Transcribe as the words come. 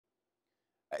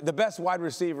The best wide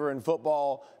receiver in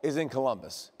football is in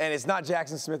Columbus. And it's not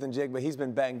Jackson Smith and Jig, but he's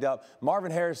been banged up.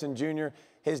 Marvin Harrison Jr.,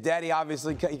 his daddy,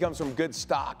 obviously, he comes from good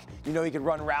stock. You know, he could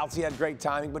run routes. He had great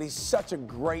timing, but he's such a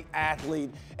great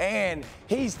athlete, and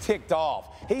he's ticked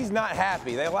off. He's not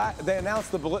happy. They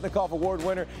announced the Bolitnikoff Award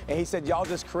winner, and he said, y'all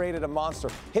just created a monster.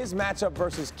 His matchup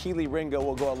versus Kelee Ringo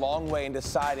will go a long way in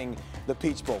deciding the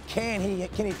Peach Bowl. Can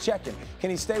he check him? Can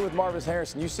he stay with Marvin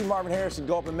Harrison? You see Marvin Harrison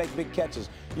go up and make big catches.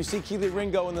 You see Kelee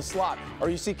Ringo in the slot,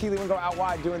 or you see Kelee Ringo out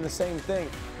wide doing the same thing.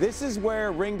 This is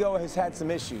where Ringo has had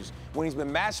some issues. When he's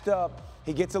been matched up,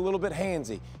 he gets a little bit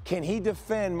handsy. Can he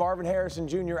defend Marvin Harrison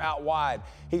Jr. out wide?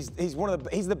 He's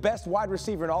the best wide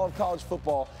receiver in all of college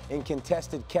football in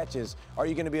contested catches. Are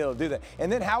you going to be able to do that?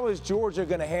 And then how is Georgia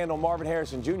going to handle Marvin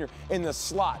Harrison Jr. in the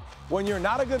slot? When you're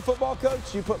not a good football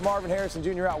coach, you put Marvin Harrison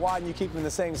Jr. out wide and you keep him in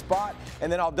the same spot,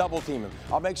 and then I'll double team him.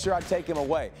 I'll make sure I take him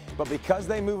away. But because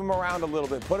they move him around a little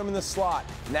bit, put him in the slot,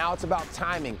 now it's about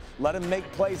timing. Let him make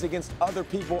plays against other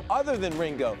people other than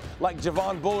Ringo, like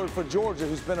Javon Bullard for Georgia,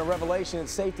 who's been a revelation at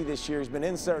safety this year. He's been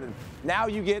inserted. Now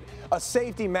you get a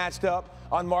safety matched up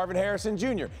on Marvin Harrison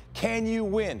Jr. Can you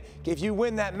win? If you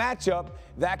win that matchup,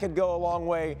 that could go a long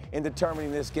way in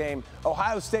determining this game.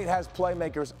 Ohio State has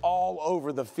playmakers all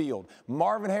over the field.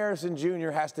 Marvin Harrison Jr.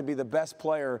 has to be the best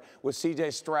player with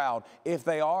C.J. Stroud. If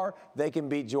they are, they can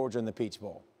beat Georgia in the Peach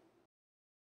Bowl.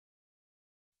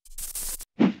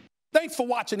 Thanks for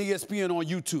watching ESPN on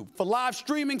YouTube. For live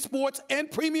streaming sports and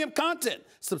premium content,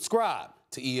 subscribe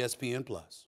to ESPN+.